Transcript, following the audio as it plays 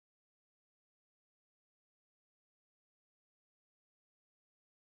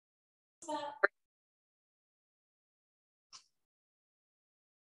that?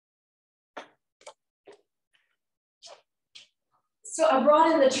 So I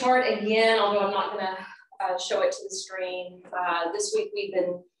brought in the chart again, although I'm not going to show it to the screen. This week we've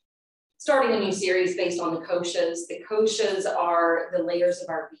been starting a new series based on the koshas. The koshas are the layers of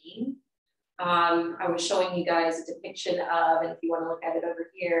our being. I was showing you guys a depiction of, and if you want to look at it over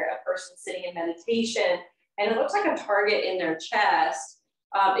here, a person sitting in meditation, and it looks like a target in their chest.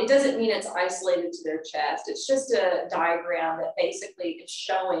 It doesn't mean it's isolated to their chest. It's just a diagram that basically is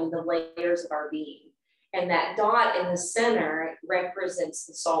showing the layers of our being. And that dot in the center represents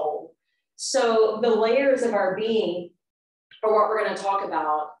the soul. So the layers of our being are what we're going to talk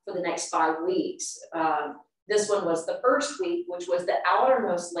about for the next 5 weeks. This one was the first week, which was the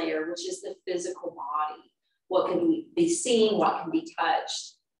outermost layer, which is the physical body. What can we be seen? What can be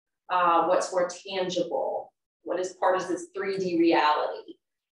touched? What's more tangible? What is part of this 3D reality?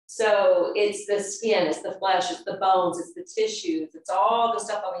 So it's the skin, it's the flesh, it's the bones, it's the tissues, it's all the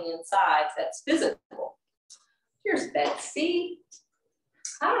stuff on the insides that's physical. Here's Betsy.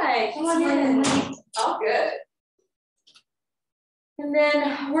 Hi, come on in. All good. And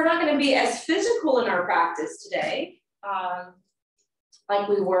then we're not going to be as physical in our practice today, like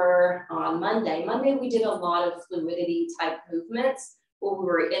we were on Monday. Monday, we did a lot of fluidity type movements where we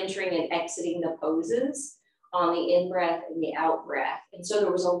were entering and exiting the poses on the in-breath and the out-breath. And so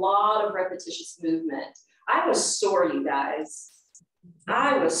there was a lot of repetitious movement. I was sore, you guys.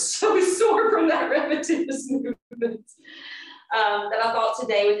 I was so sore from that repetitious movement. That I thought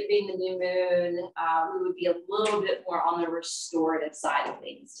today, with it being the new moon, we would be a little bit more on the restorative side of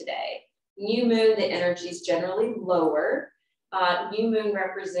things today. New moon, the energy is generally lower. New moon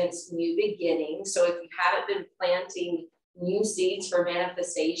represents new beginnings. So if you haven't been planting new seeds for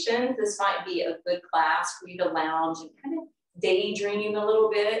manifestation, this might be a good class for you to lounge and kind of daydream a little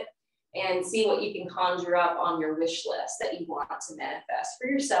bit and see what you can conjure up on your wish list that you want to manifest for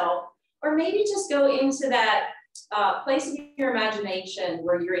yourself. Or maybe just go into that place in your imagination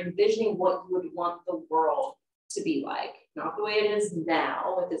where you're envisioning what you would want the world to be like. Not the way it is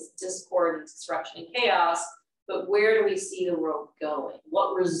now with its discord and disruption and chaos, but where do we see the world going?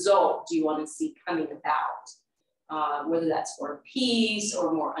 What result do you want to see coming about? Whether that's more peace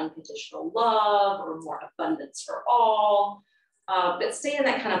or more unconditional love or more abundance for all. But stay in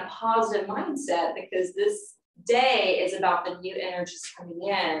that kind of positive mindset, because this day is about the new energies coming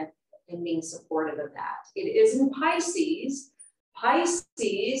in and being supportive of that. It is in Pisces.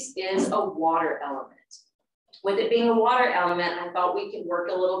 Pisces is a water element. With it being a water element, I thought we could work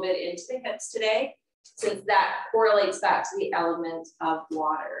a little bit into the hips today, since that correlates back to the element of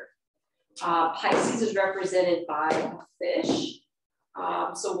water. Pisces is represented by a fish.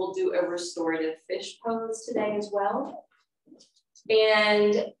 So we'll do a restorative fish pose today as well.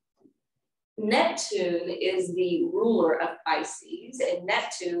 And Neptune is the ruler of Pisces, and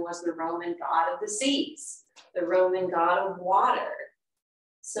Neptune was the Roman god of the seas, the Roman god of water.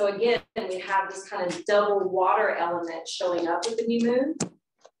 So again, we have this kind of double water element showing up with the new moon.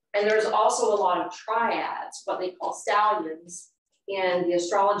 And there's also a lot of triads, what they call stallions, in the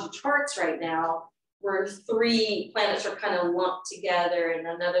astrology charts right now, where 3 planets are kind of lumped together and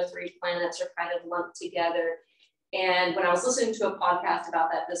another 3 planets are kind of lumped together. And when I was listening to a podcast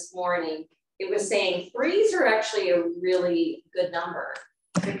about that this morning, it was saying 3s are actually a really good number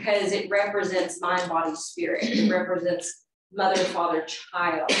because it represents mind, body, spirit. It represents mother, father,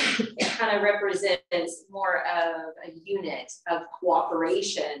 child. It kind of represents more of a unit of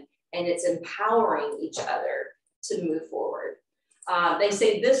cooperation, and it's empowering each other to move forward. They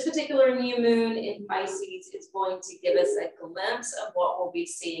say this particular new moon in Pisces is going to give us a glimpse of what we'll be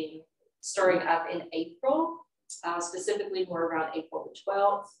seeing starting up in April, specifically more around April the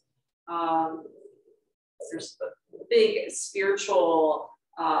 12th. There's a big spiritual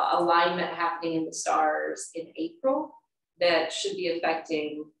alignment happening in the stars in April that should be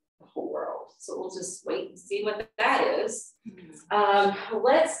affecting the whole world. So we'll just wait and see what that is.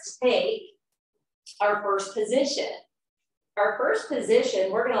 Let's take our first position. Our first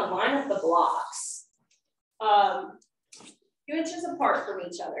position, we're going to line up the blocks 2 inches apart from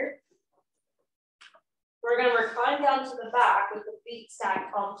each other. We're going to recline down to the back with the feet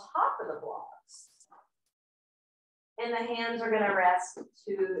stacked on top of the blocks. And the hands are going to rest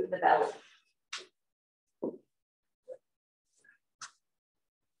to the belly.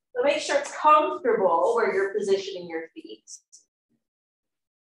 So make sure it's comfortable where you're positioning your feet,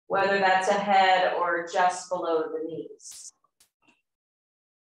 whether that's ahead or just below the knees.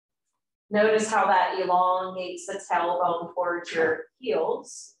 Notice how that elongates the tailbone towards your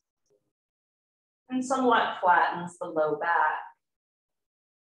heels and somewhat flattens the low back.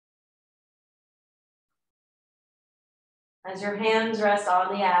 As your hands rest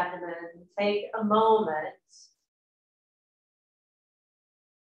on the abdomen, take a moment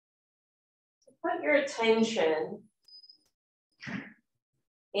to put your attention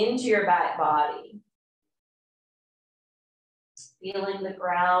into your back body, feeling the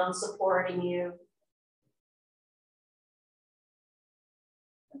ground supporting you.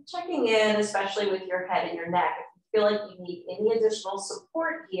 Checking in, especially with your head and your neck. If you feel like you need any additional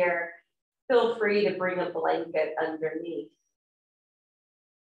support here, feel free to bring a blanket underneath.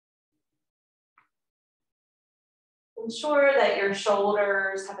 Ensure that your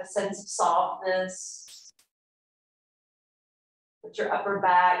shoulders have a sense of softness, that your upper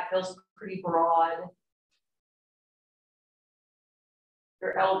back feels pretty broad.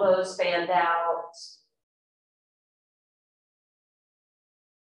 Your elbows fanned out.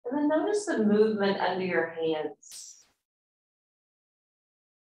 And then notice the movement under your hands.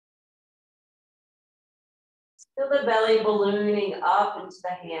 Feel the belly ballooning up into the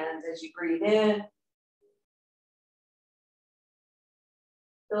hands as you breathe in.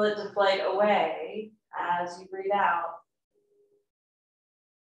 Feel it deflate away as you breathe out.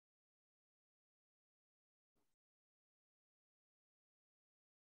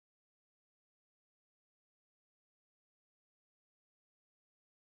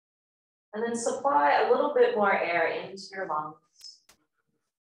 And then supply a little bit more air into your lungs.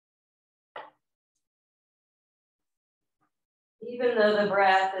 Even though the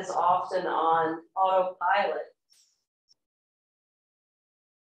breath is often on autopilot,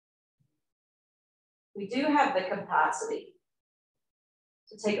 we do have the capacity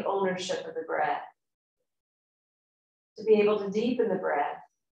to take ownership of the breath, to be able to deepen the breath.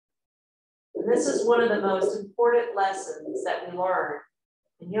 And this is one of the most important lessons that we learn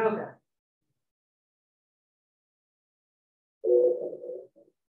in yoga.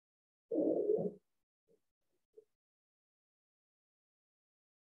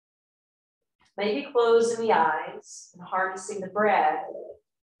 Maybe closing the eyes and harnessing the breath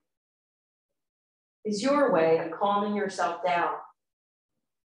is your way of calming yourself down.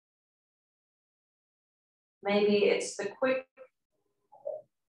 Maybe it's the quick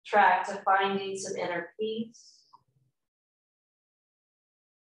track to finding some inner peace.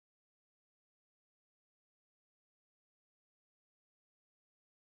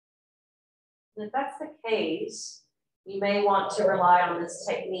 And if that's the case, you may want to rely on this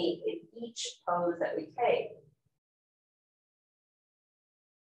technique in each pose that we take.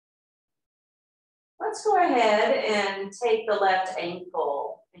 Let's go ahead and take the left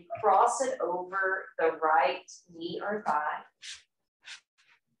ankle and cross it over the right knee or thigh.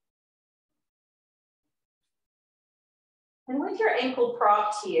 And with your ankle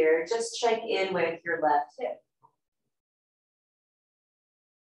propped here, just check in with your left hip.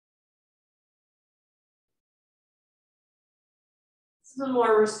 This is a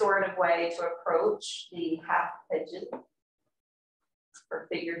more restorative way to approach the half pigeon or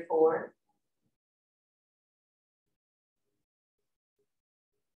figure four.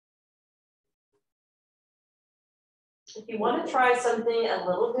 If you want to try something a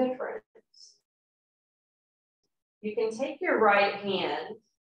little different, you can take your right hand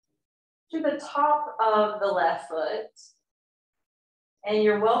to the top of the left foot, and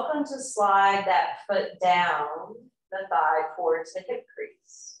you're welcome to slide that foot down the thigh towards the hip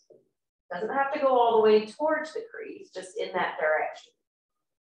crease. Doesn't have to go all the way towards the crease, just in that direction.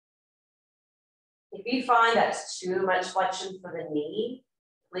 If you find that's too much flexion for the knee,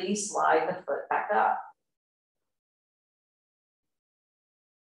 please slide the foot back up.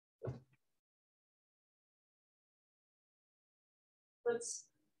 It's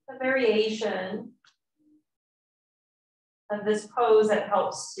a variation of this pose that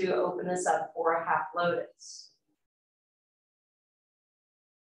helps to open us up for a half lotus.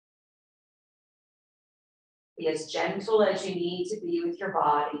 Be as gentle as you need to be with your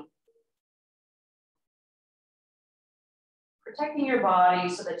body. Protecting your body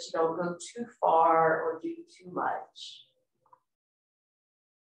so that you don't go too far or do too much.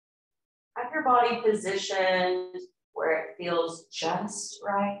 Have your body positioned where it feels just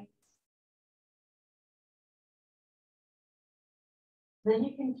right. Then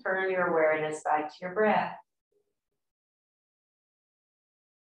you can turn your awareness back to your breath.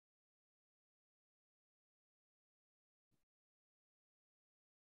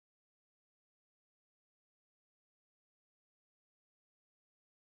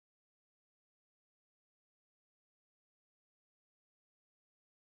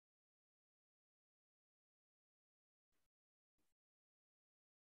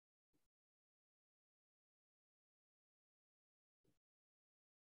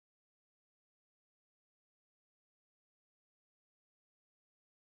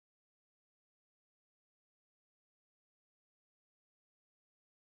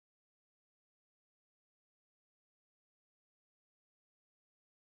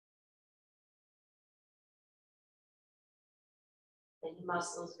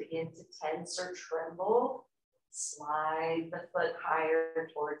 Muscles begin to tense or tremble. Slide the foot higher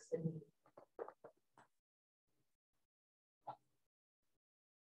towards the knee.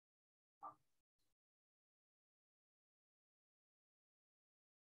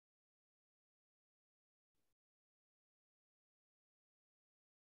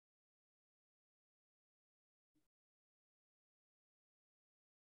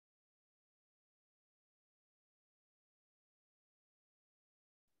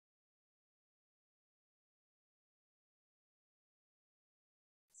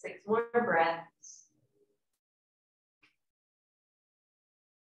 Six more breaths.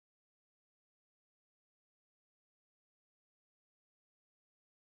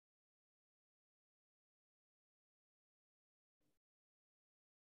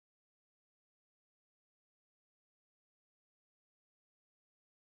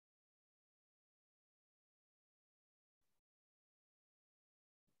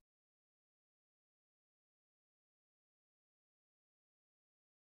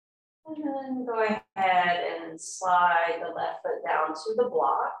 And then go ahead and slide the left foot down to the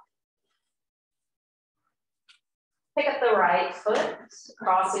block. Pick up the right foot,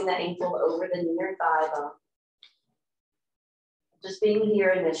 crossing the ankle over the knee or thigh bone. Just being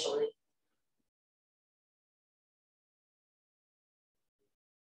here initially.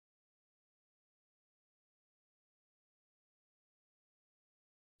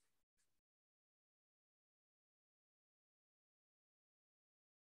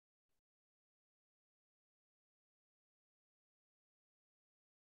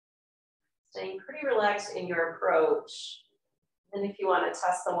 Staying pretty relaxed in your approach. And if you want to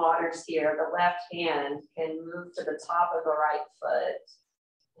test the waters here, the left hand can move to the top of the right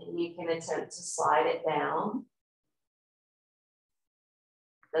foot, and you can attempt to slide it down.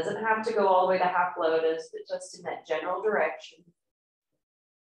 Doesn't have to go all the way to half lotus, but just in that general direction.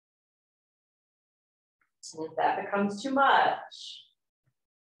 And if that becomes too much,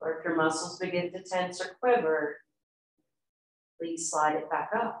 or if your muscles begin to tense or quiver, please slide it back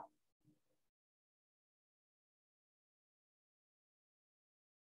up.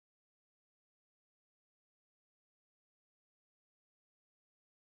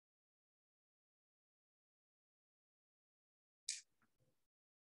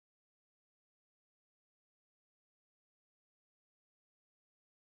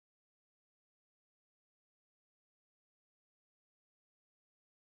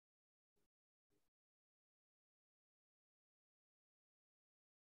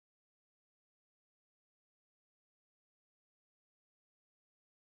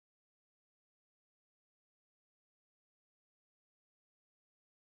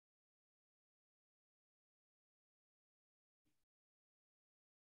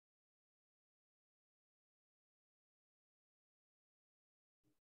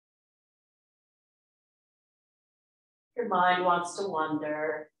 Your mind wants to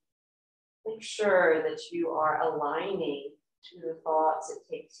wander. Make sure that you are aligning to the thoughts it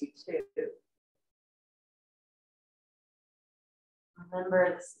takes you to.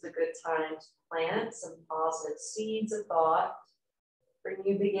 Remember, this is a good time to plant some positive seeds of thought for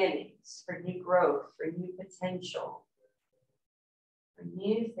new beginnings, for new growth, for new potential, for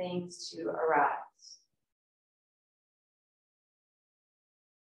new things to arise.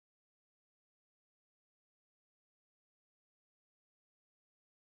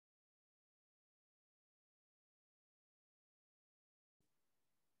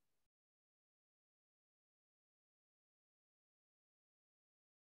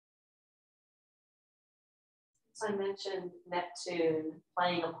 As I mentioned, Neptune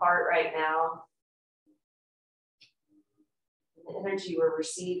playing a part right now. The energy we're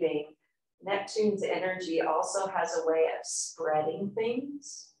receiving. Neptune's energy also has a way of spreading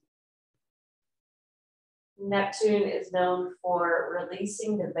things. Neptune is known for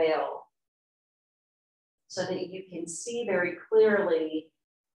releasing the veil so that you can see very clearly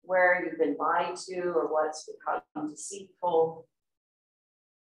where you've been lied to or what's become deceitful.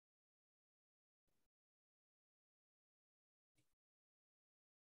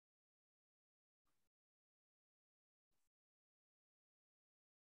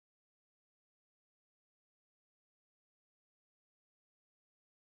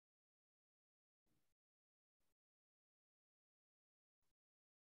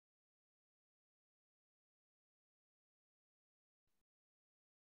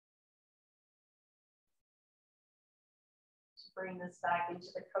 Bring this back into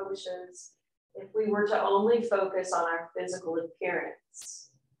the koshas. If we were to only focus on our physical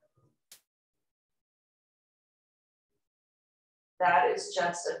appearance, that is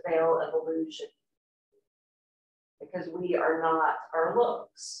just a veil of illusion. because we are not our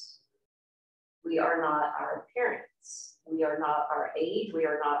looks. We are not our appearance. We are not our age. We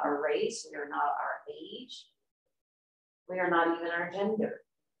are not our race. We are not our age. We are not even our gender.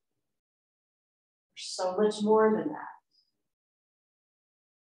 We're so much more than that.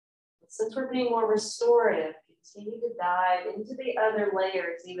 But since we're being more restorative, continue to dive into the other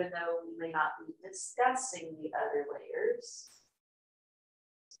layers, even though we may not be discussing the other layers.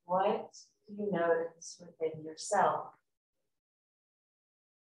 What do you notice within yourself?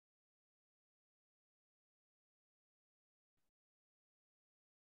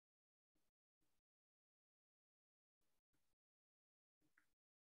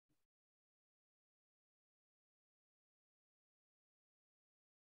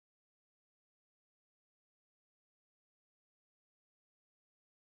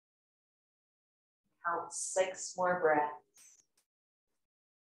 Count 6 more breaths.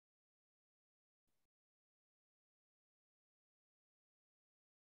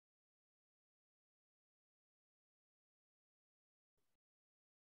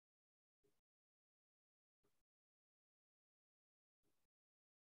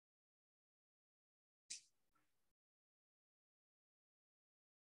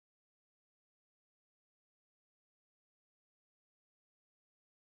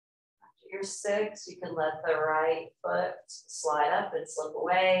 After you're 6, you can let the right foot slide up and slip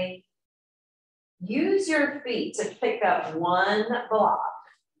away. Use your feet to pick up one block.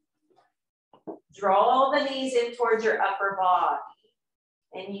 Draw the knees in towards your upper body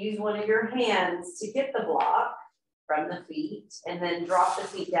and use one of your hands to get the block from the feet and then drop the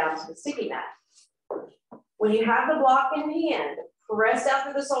feet down to the sticky mat. When you have the block in hand, press down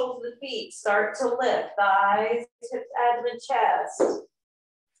through the soles of the feet, start to lift thighs, hips, abdomen, chest.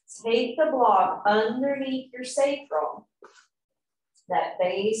 Take the block underneath your sacrum, that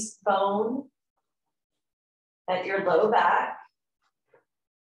base bone at your low back,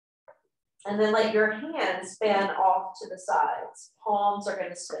 and then let your hands fan off to the sides. Palms are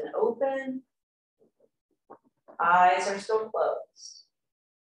going to spin open. Eyes are still closed.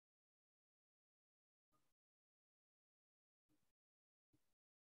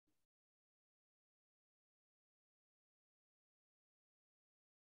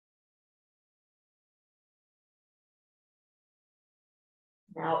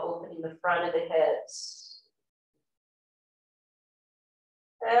 Now opening the front of the hips.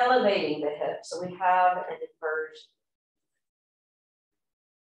 Elevating the hips, so we have an inversion.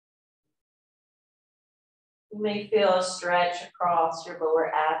 You may feel a stretch across your lower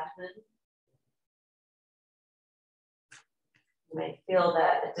abdomen. You may feel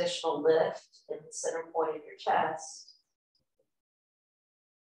that additional lift in the center point of your chest.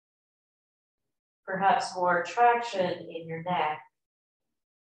 Perhaps more traction in your neck.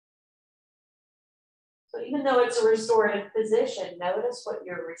 So even though it's a restorative position, notice what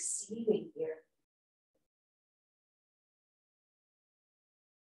you're receiving here.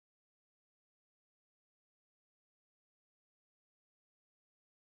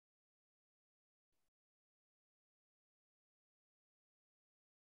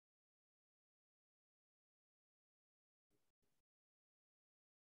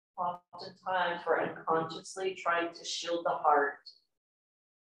 Oftentimes we're unconsciously trying to shield the heart.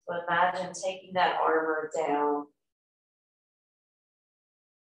 So imagine taking that armor down.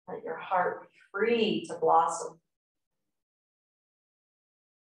 Let your heart be free to blossom.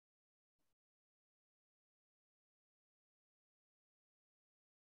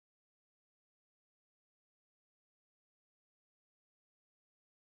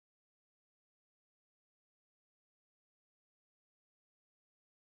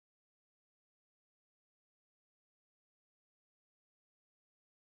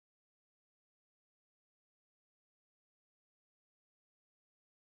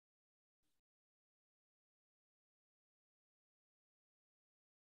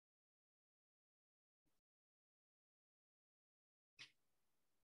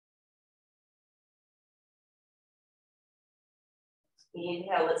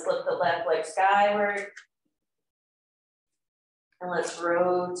 Inhale, let's lift the left leg skyward. And let's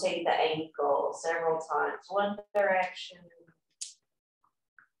rotate the ankle several times. One direction.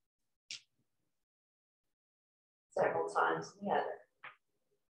 Several times the other.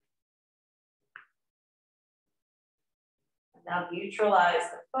 And now neutralize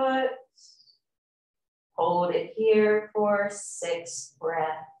the foot. Hold it here for 6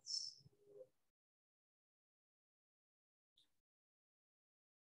 breaths.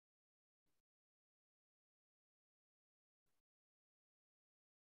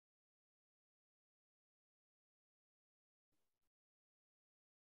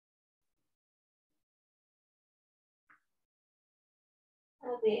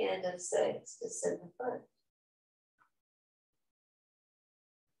 At the end of 6, just send the foot.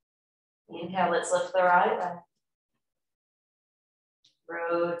 Inhale, let's lift the right leg.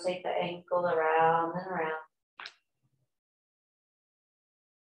 Rotate the ankle around and around.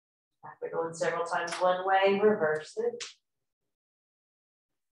 After going several times one way, reverse it.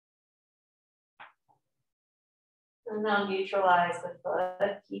 And now neutralize the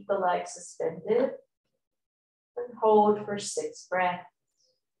foot. Keep the leg suspended. And hold for 6 breaths.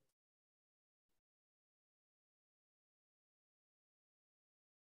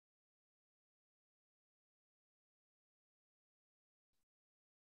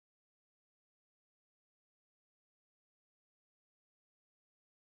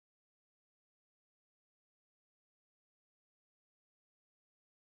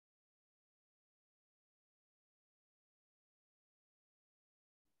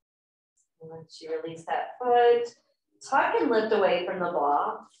 Once you release that foot, tuck and lift away from the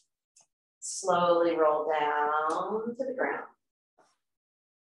block. Slowly roll down to the ground.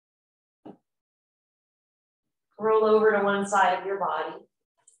 Roll over to one side of your body.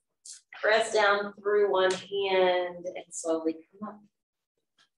 Press down through one hand and slowly come up.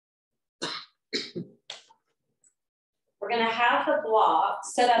 We're going to have the block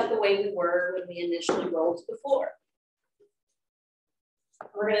set up the way we were when we initially rolled to the floor.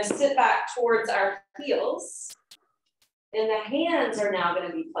 We're going to sit back towards our heels, and the hands are now going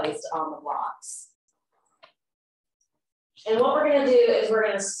to be placed on the blocks. And what we're going to do is we're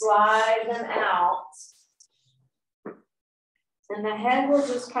going to slide them out, and the head will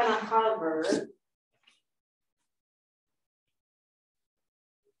just kind of hover.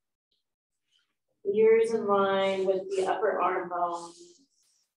 Ears in line with the upper arm bones.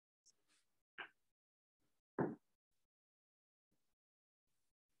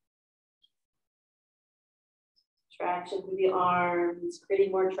 Traction through the arms,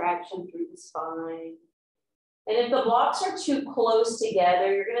 creating more traction through the spine. And if the blocks are too close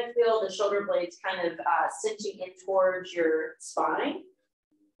together, you're going to feel the shoulder blades kind of cinching in towards your spine.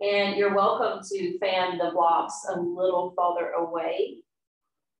 And you're welcome to fan the blocks a little farther away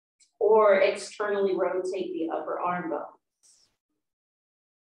or externally rotate the upper arm bones.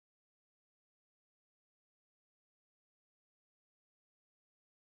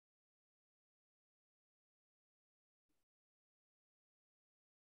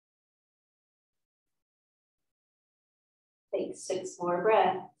 Take 6 more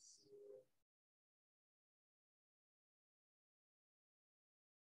breaths.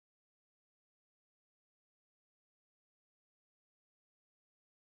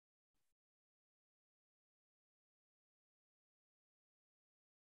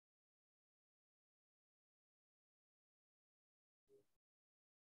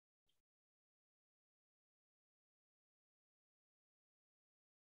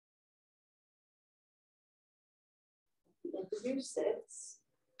 Into your 6.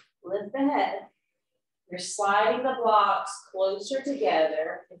 Lift the head. You're sliding the blocks closer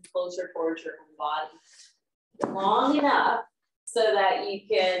together and closer towards your own body. Long enough so that you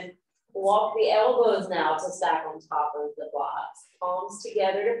can walk the elbows now to stack on top of the blocks. Palms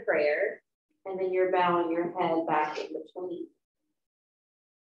together to prayer, and then you're bowing your head back in between.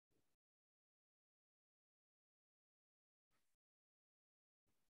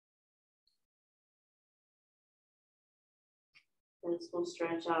 This will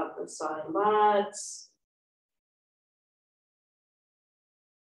stretch out the side lats.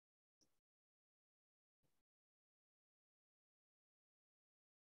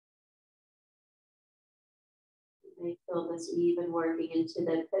 You may feel this even working into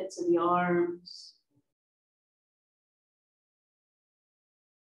the pits of the arms.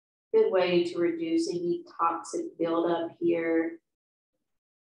 Good way to reduce any toxic buildup here.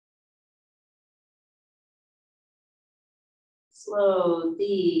 Slow,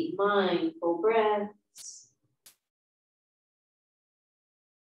 deep, mindful breaths.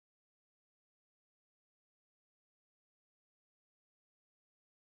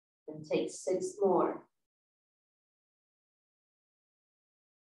 And take 6 more.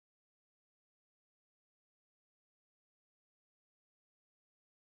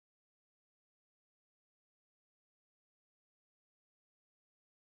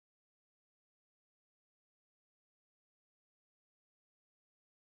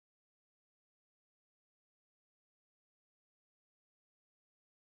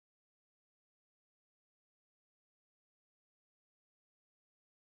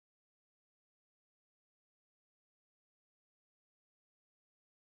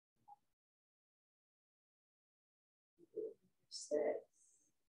 Six.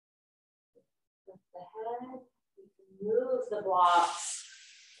 Lift the head. You can move the blocks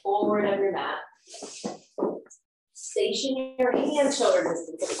forward of your mat. Station your hands shoulder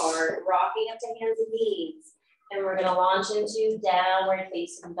distance apart, rocking up to hands and knees. And we're gonna launch into downward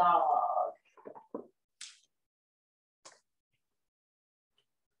facing dog.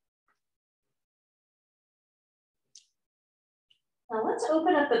 Now let's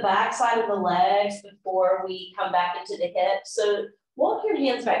open up the back side of the legs before we come back into the hips. So walk your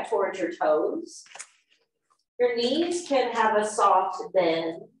hands back towards your toes. Your knees can have a soft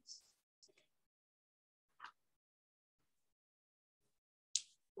bend.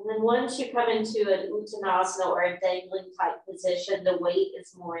 And then once you come into an uttanasana or a dangling type position, the weight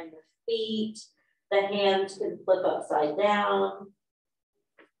is more in the feet. The hands can flip upside down.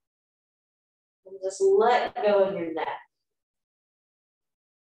 And just let go of your neck.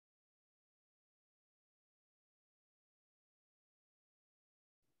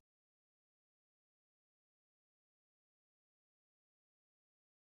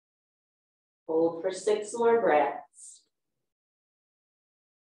 Hold for 6 more breaths.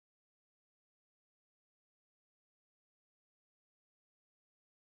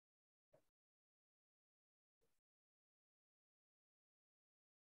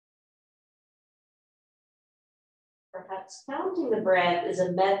 Perhaps counting the breath is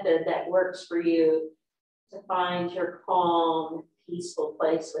a method that works for you to find your calm, peaceful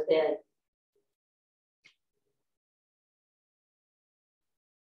place within.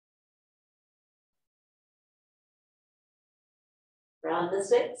 Round the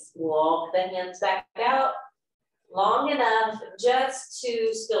 6, walk the hands back out long enough just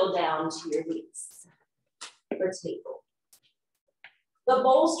to spill down to your knees or table. The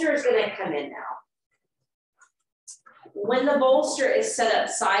bolster is going to come in now. When the bolster is set up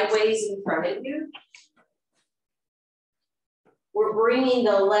sideways in front of you, we're bringing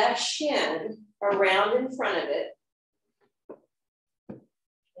the left shin around in front of it.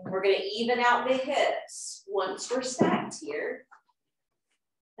 And we're going to even out the hips once we're stacked here.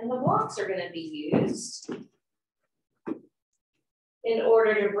 And the blocks are going to be used in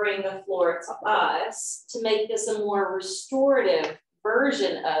order to bring the floor to us to make this a more restorative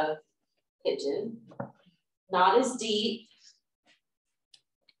version of pigeon. Not as deep.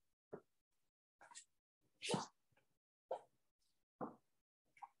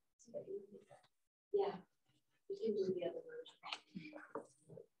 Yeah, you can do the other version.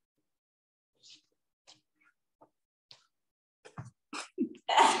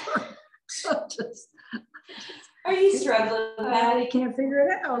 Are you struggling with that? I can't figure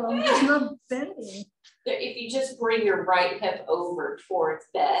it out. I'm just not bending. If you just bring your right hip over towards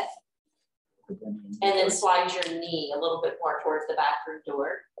Beth, and then slide your knee a little bit more towards the bathroom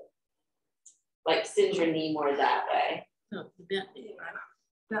door. Like send your knee more that way. Oh, yeah,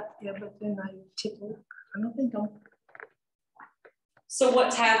 but then I tickle. I don't think I'll. So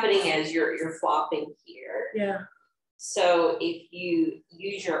what's happening is you're flopping here. Yeah. So if you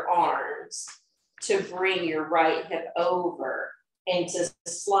use your arms to bring your right hip over and to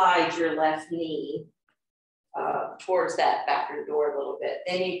slide your left knee towards that bathroom door a little bit,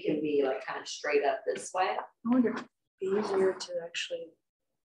 then you can be like kind of straight up this way. I wonder if it'd be easier to actually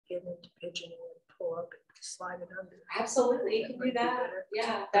get into pigeon and pull up and slide it under. Absolutely, you can do that.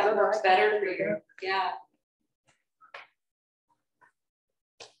 Yeah, that works better for you. Yeah.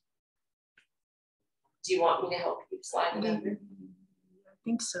 Do you want me to help you slide it under? I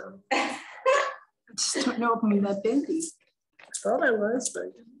think so. I just don't know if I'm that bendy. I thought I was, but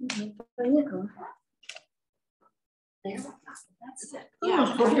yeah. There we go. That's it.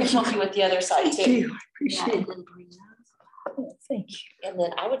 Yeah, we're going to help you with the other side too. Thank you. I appreciate it. And then bring that. Oh, thank you. And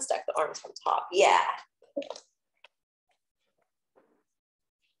then I would stack the arms on top. Yeah.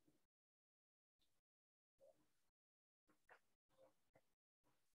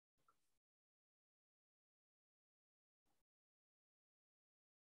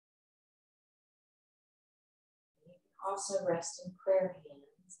 You can also rest in prayer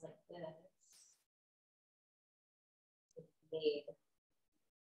hands like this. If you need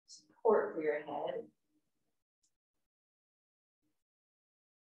support for your head.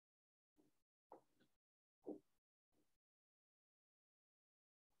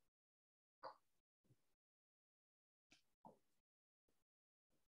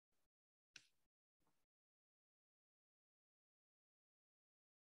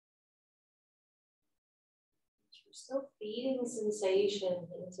 We're still feeding sensation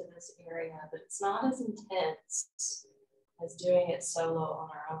into this area, but it's not as intense as doing it solo on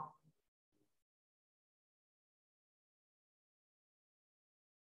our own.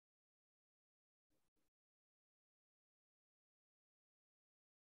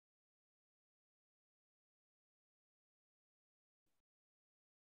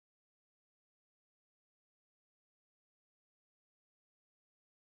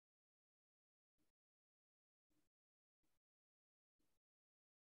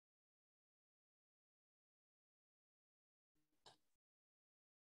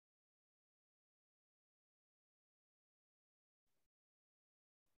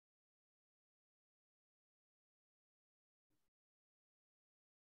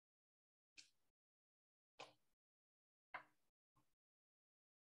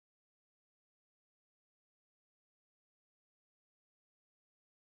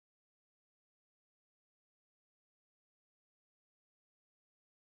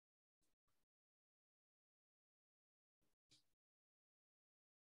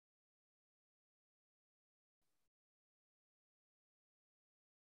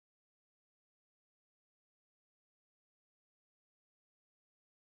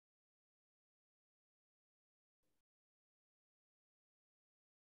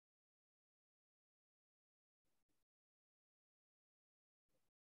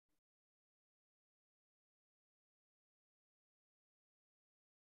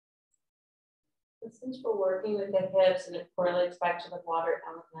 Since we're working with the hips and it correlates back to the water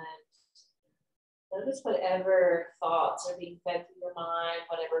element, notice whatever thoughts are being fed through your mind,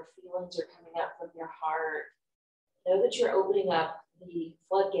 whatever feelings are coming up from your heart. Know that you're opening up the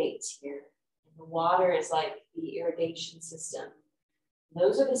floodgates here. And the water is like the irrigation system.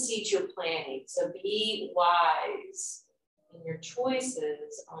 Those are the seeds you're planting. So be wise in your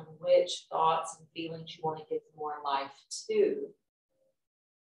choices on which thoughts and feelings you want to give more life to.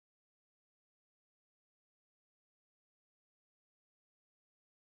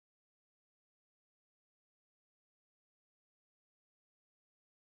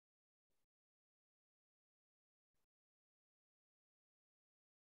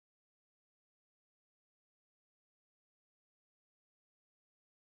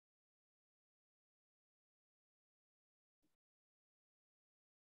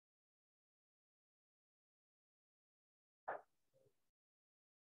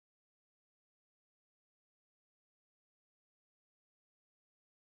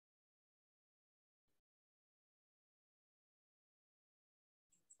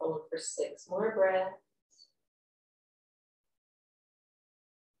 Hold for 6 more breaths.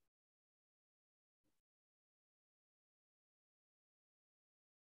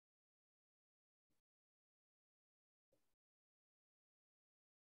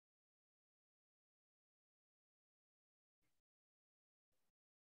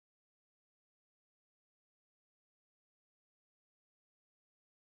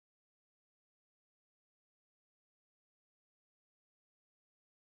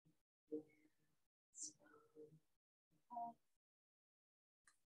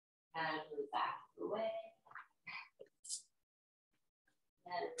 And move back away.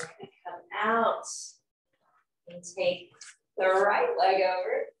 And we're going to come out and take the right leg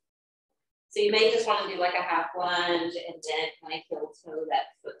over. So you may just want to do like a half lunge and then kind of heel toe that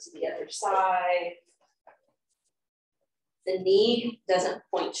foot to the other side. The knee doesn't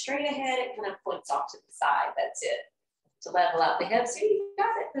point straight ahead, it kind of points off to the side. That's it. To level out the hips. So you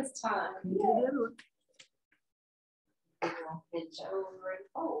got it this time. Yeah. Hinge over and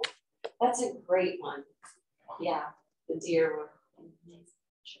fold. That's a great one. Yeah, the deer one.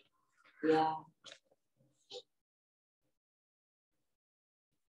 Yeah.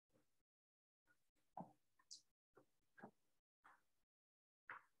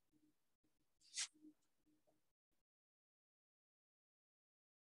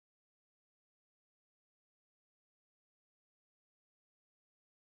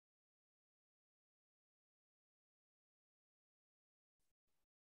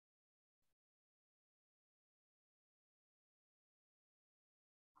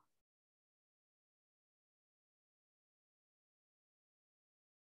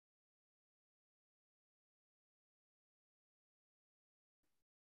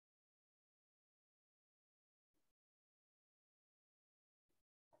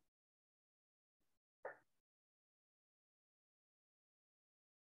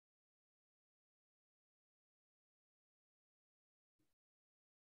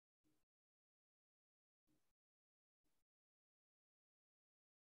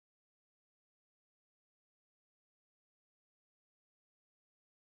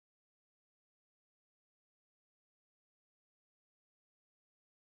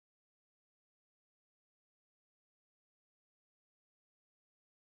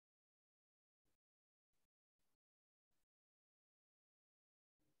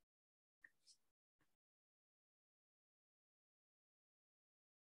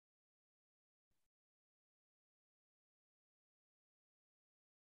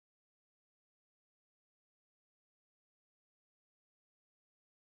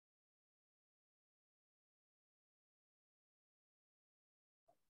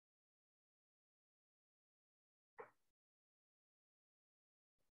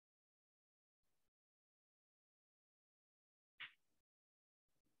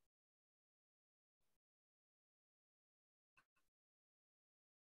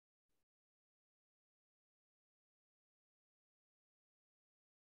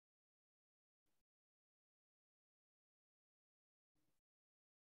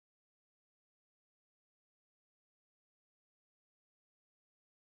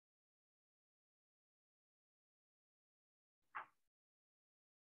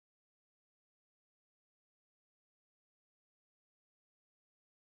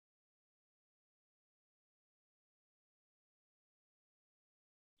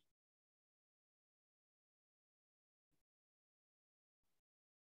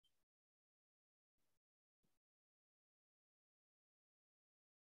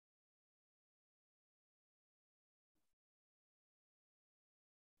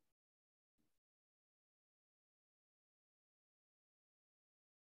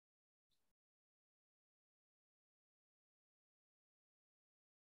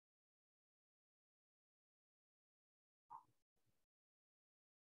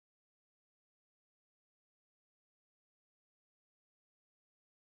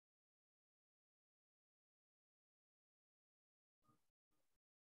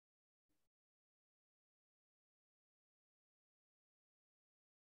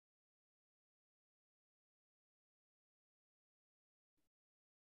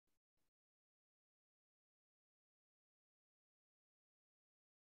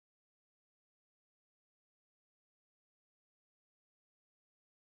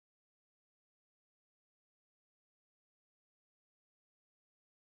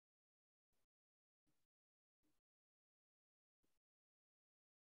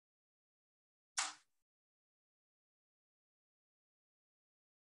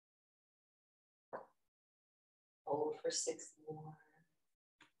 Hold for 6 more.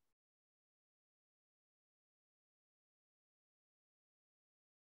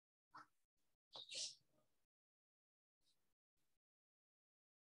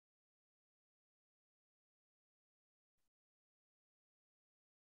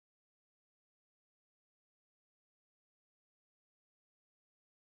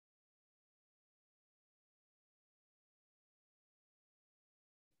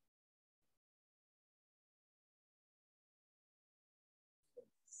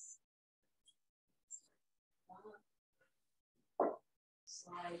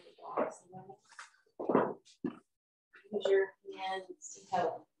 Slide the dogs away. Use your hands to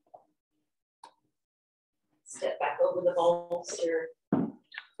help. Step back over the bolster. And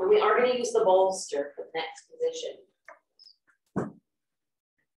we are going to use the bolster for the next position.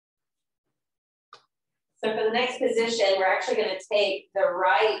 So for the next position, we're actually going to take the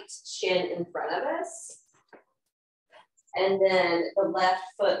right shin in front of us. And then the left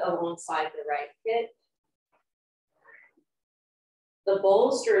foot alongside the right hip. The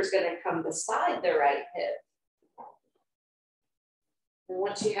bolster is going to come beside the right hip. And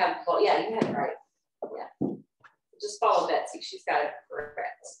once you have, well, yeah, you have it right. Yeah. Just follow Betsy. She's got it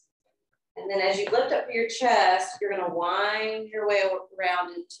correct. And then as you lift up your chest, you're going to wind your way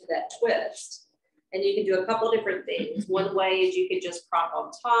around into that twist. And you can do a couple different things. One way is you could just prop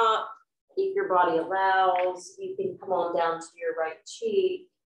on top. If your body allows, you can come on down to your right cheek.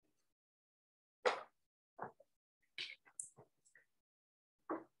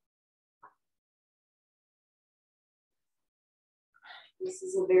 This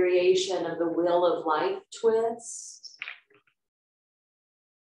is a variation of the Wheel of Life twist.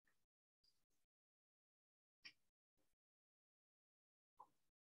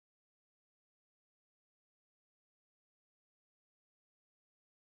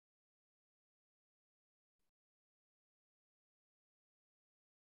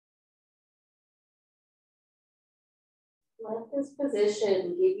 Let this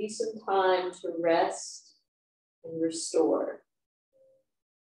position give you some time to rest and restore,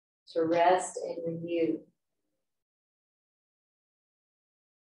 to rest and renew.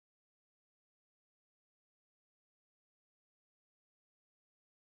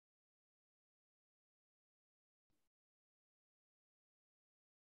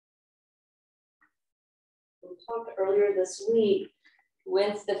 We talked earlier this week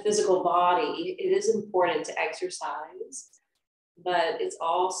with the physical body, it is important to exercise, but it's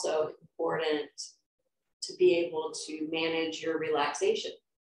also important to be able to manage your relaxation.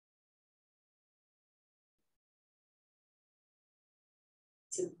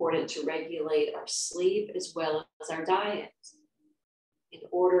 It's important to regulate our sleep as well as our diet in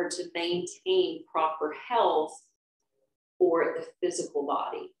order to maintain proper health for the physical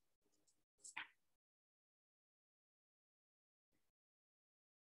body.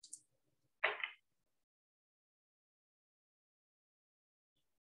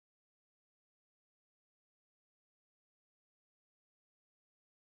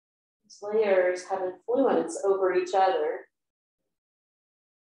 These layers have influence over each other.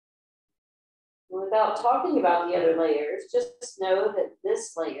 Without talking about the other layers, just know that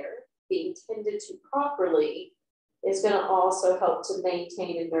this layer, being tended to properly, is going to also help to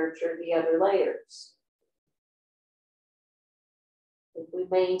maintain and nurture the other layers. If we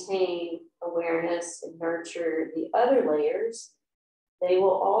maintain awareness and nurture the other layers, they will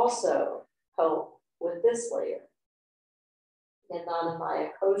also help with this layer, in Annamaya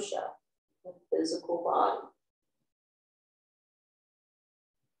Kosha, the physical body.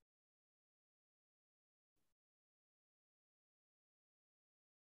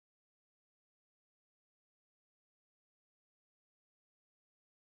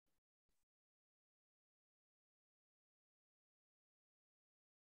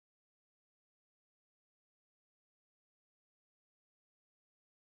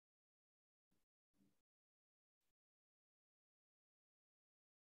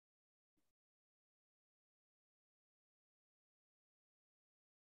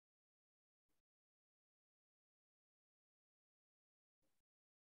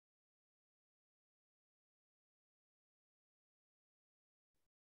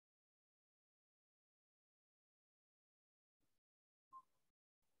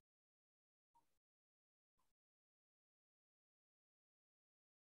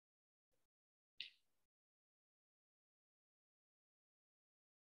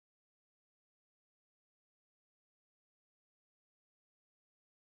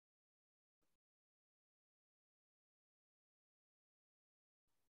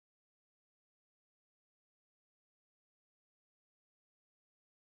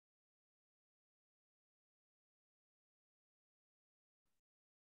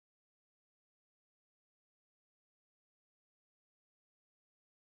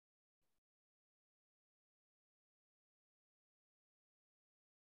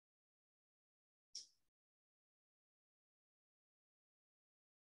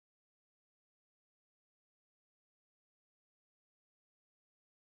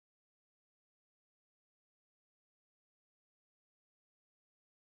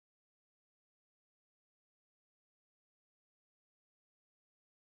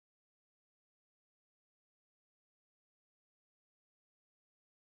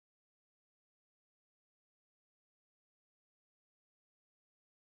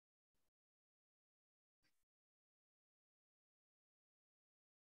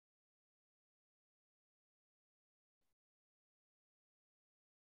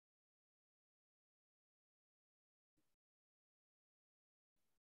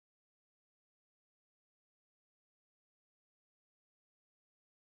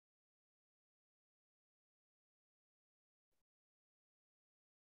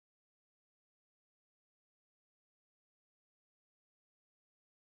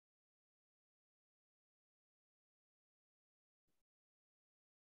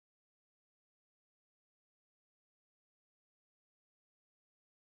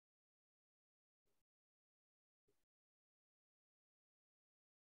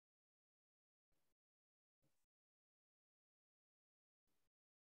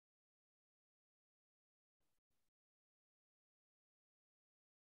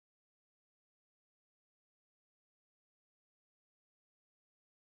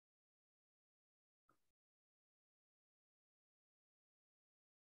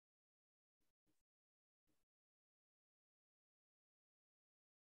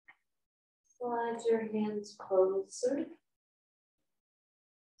 Slide your hands closer.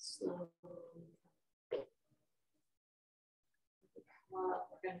 Slowly. Come up.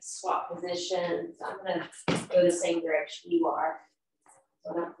 We're going to swap positions. I'm going to go the same direction you are,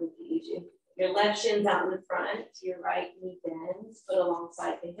 so I don't confuse you. Your left shin's out in the front. Your right knee bends, foot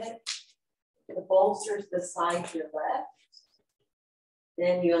alongside the hip. The bolsters the side to your left.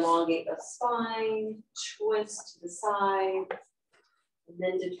 Then you elongate the spine, twist to the side, and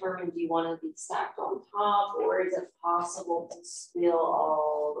then determine, do you want to be stacked on top, or is it possible to spill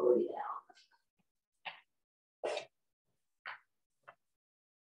all the way down?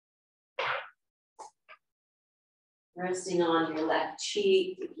 Resting on your left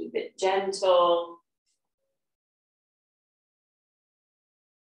cheek to keep it gentle.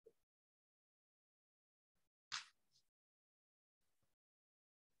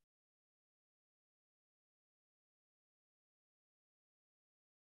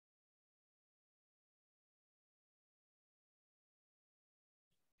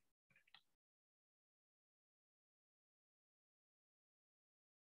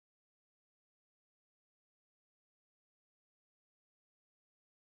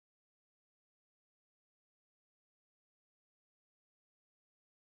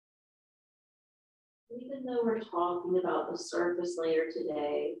 Even though we're talking about the surface layer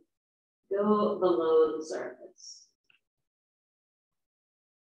today, go below the surface.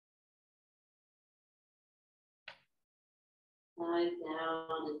 Dive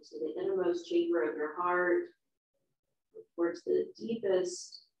down into the innermost chamber of your heart, towards the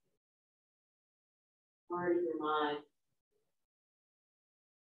deepest part of your mind.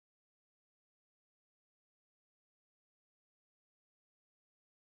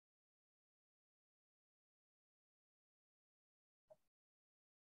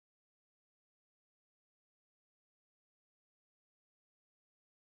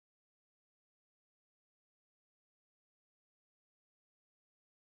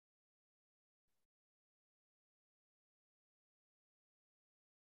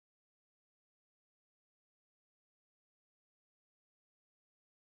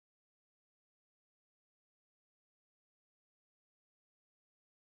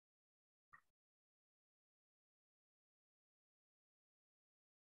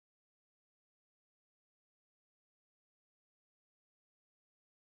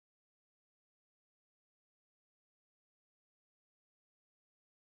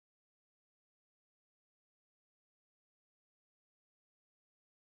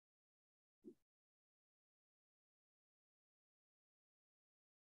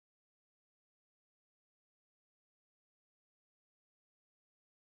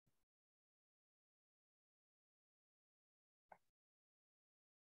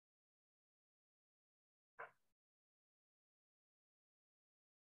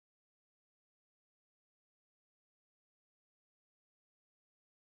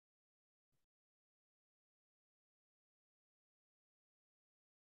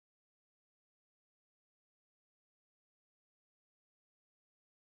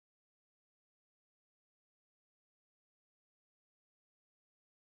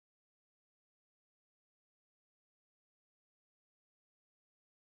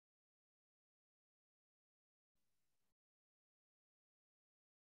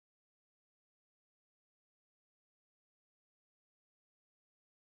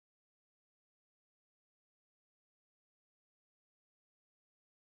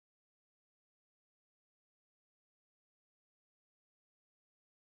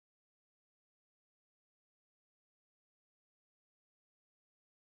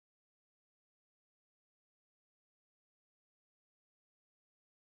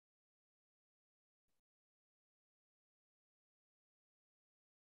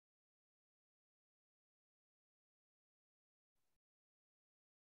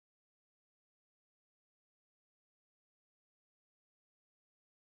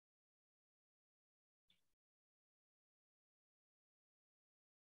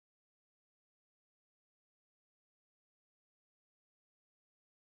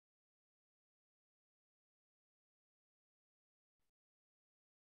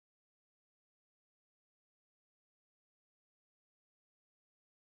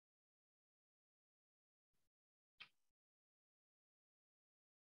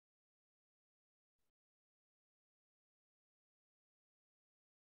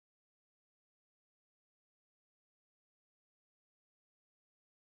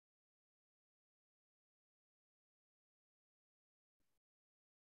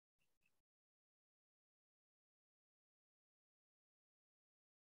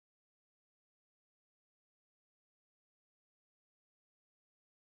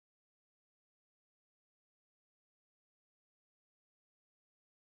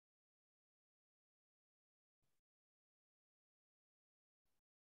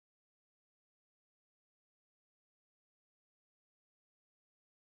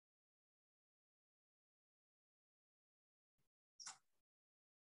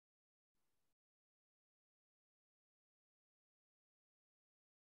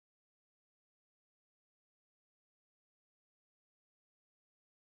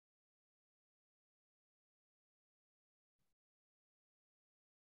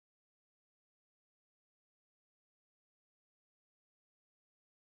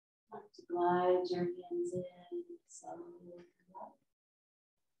 To glide your hands in. So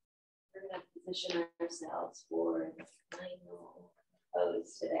we're going to position ourselves for the final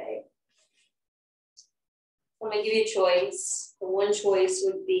pose today. I'm going to give you a choice. The one choice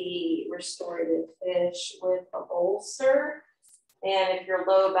would be restorative fish with a bolster. And if your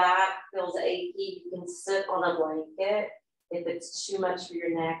low back feels achy, you can sit on a blanket. If it's too much for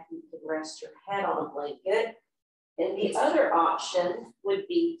your neck, you can rest your head on a blanket. And the other option would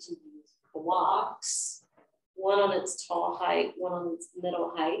be to use blocks, one on its tall height, one on its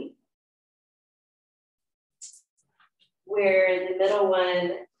middle height, where the middle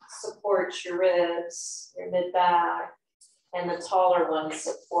one supports your ribs, your mid back, and the taller one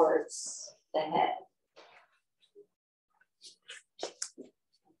supports the head.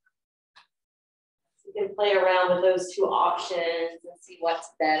 You can play around with those two options and see what's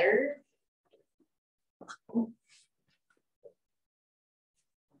better.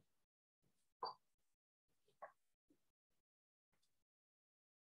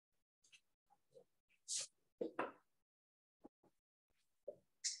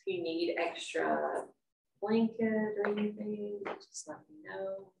 If you need extra blanket or anything, just let me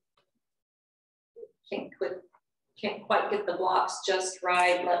know. Can't quite get the blocks just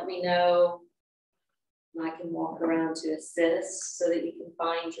right, let me know. And I can walk around to assist so that you can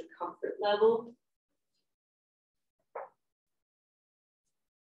find your comfort level.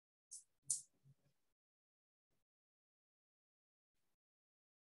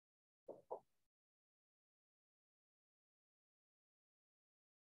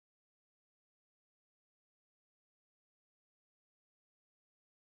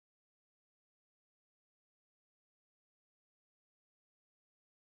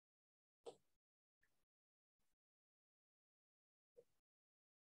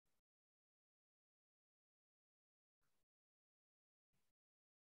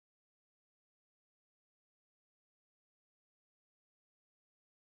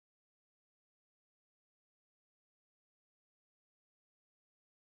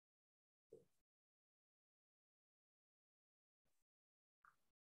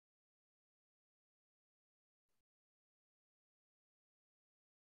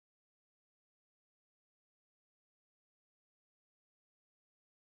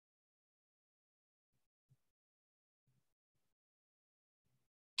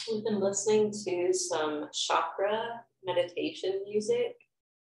 We've been listening to some chakra meditation music.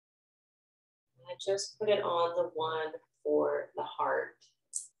 I just put it on the one for the heart.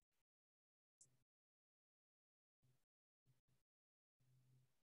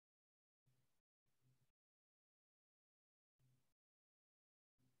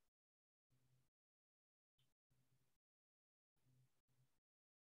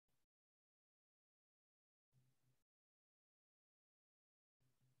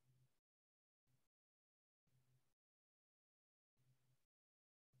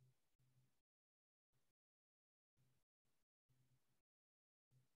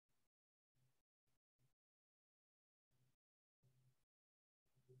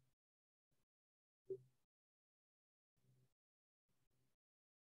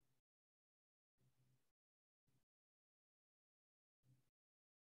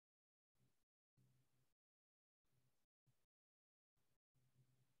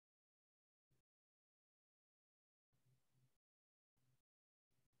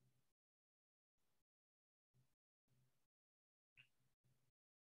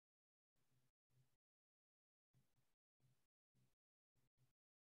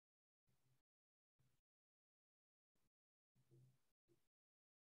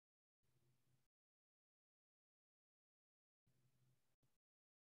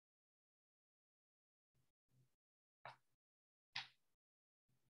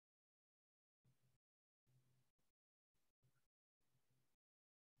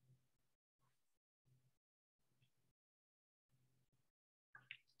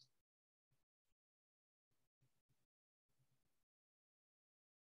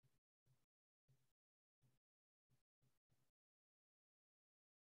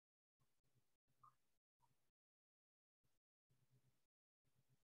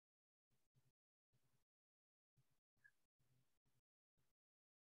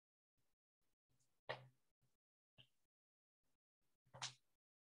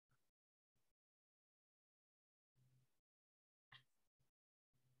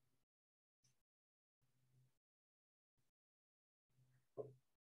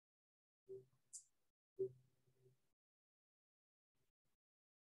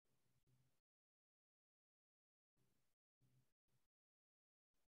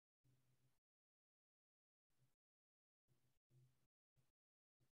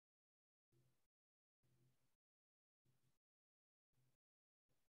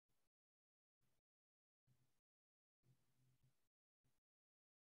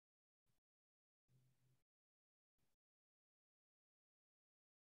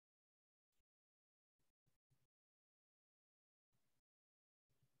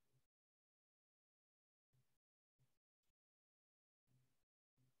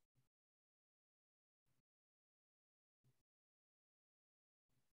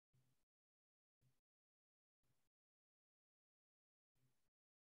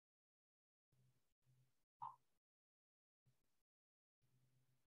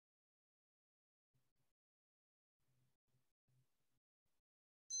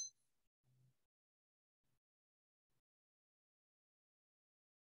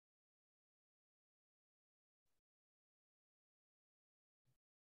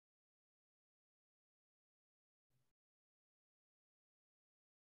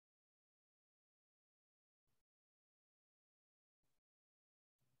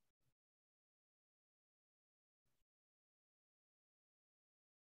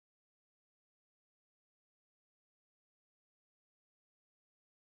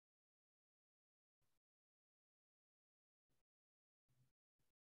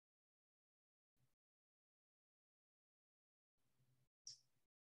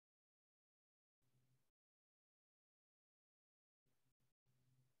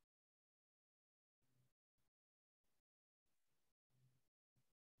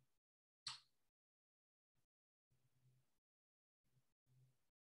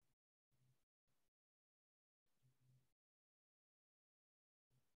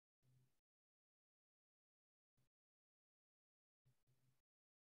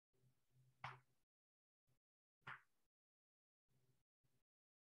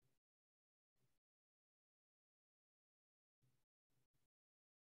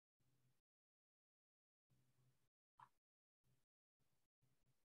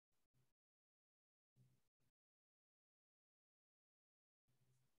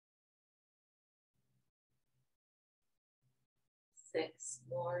 6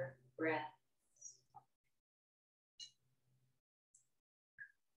 more breaths.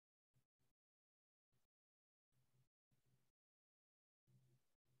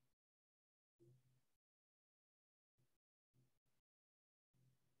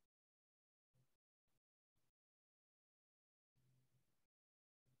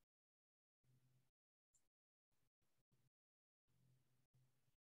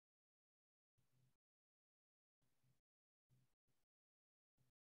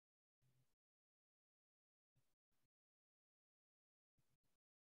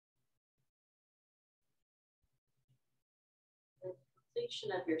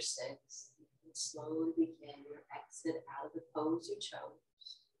 Completion of your 6, you can slowly begin your exit out of the pose you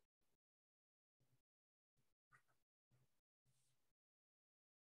chose.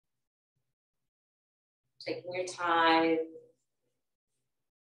 Taking your time.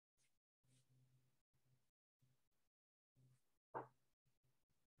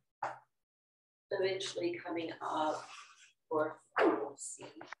 Eventually coming up for a full seat.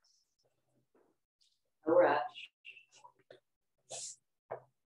 No rush.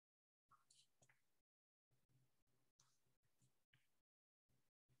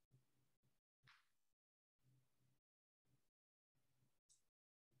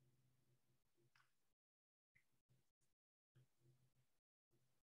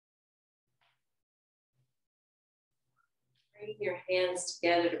 Bring your hands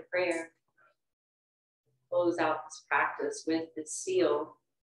together to prayer. Close out this practice with this seal.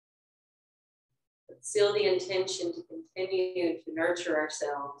 Let's seal the intention to continue to nurture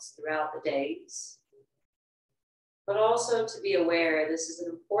ourselves throughout the days, but also to be aware this is an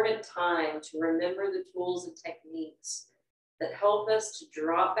important time to remember the tools and techniques that help us to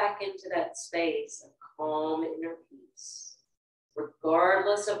drop back into that space of calm inner peace,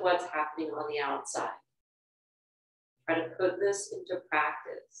 regardless of what's happening on the outside. Try to put this into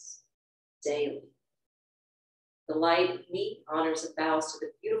practice daily. The light of me honors and bows to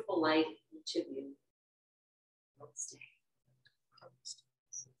the beautiful light in each of you. Namaste.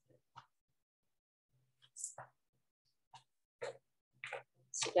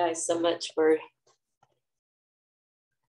 Thanks you guys so much for